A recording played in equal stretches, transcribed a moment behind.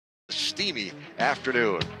steamy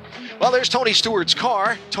afternoon. Well, there's Tony Stewart's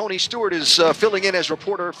car. Tony Stewart is filling in as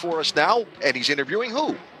reporter for us now, and he's interviewing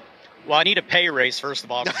who? Well, I need a pay raise, first of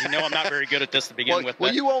all, because you know I'm not very good at this to begin with.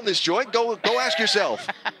 Well, you own this joint. Go ask yourself.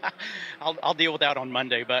 I'll deal with that on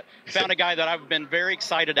Monday. But found a guy that I've been very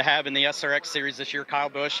excited to have in the SRX series this year, Kyle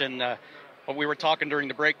Busch. And when we were talking during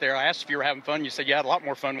the break there, I asked if you were having fun. You said you had a lot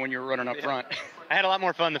more fun when you were running up front. I had a lot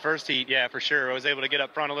more fun the first heat, yeah, for sure. I was able to get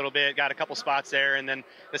up front a little bit, got a couple spots there, and then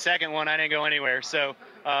the second one I didn't go anywhere. So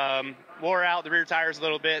wore out the rear tires a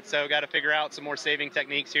little bit, so got to figure out some more saving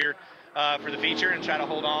techniques here for the feature and try to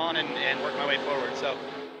hold on and work my way forward. So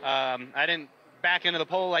I didn't back into the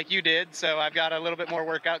pole like you did, so I've got a little bit more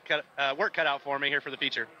work cut out for me here for the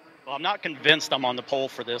feature. Well, I'm not convinced I'm on the pole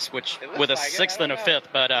for this, which with a sixth and a fifth,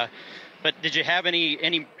 but did you have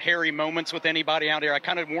any hairy moments with anybody out here? I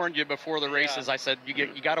kind of warned you before the races. I said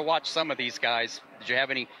you got to watch some of these guys. Did you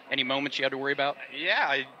have any moments you had to worry about?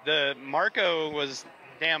 Yeah, the Marco was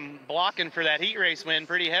damn blocking for that heat race win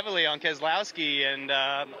pretty heavily on Keselowski, and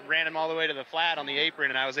ran him all the way to the flat on the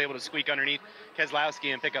apron, and I was able to squeak underneath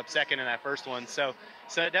Keselowski and pick up second in that first one. So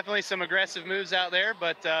definitely some aggressive moves out there,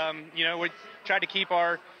 but you know, we tried to keep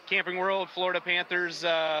our Camping World Florida Panthers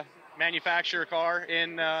manufacturer car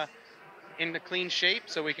in the clean shape,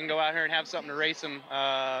 so we can go out here and have something to race them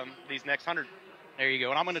these next 100. There you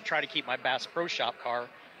go. And I'm going to try to keep my Bass Pro Shop car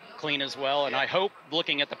clean as well. And I hope,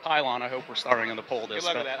 looking at the pylon, I hope we're starting on the pole this. Good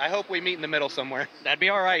luck with that. I hope we meet in the middle somewhere. That'd be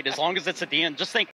all right, as long as it's at the end. Just think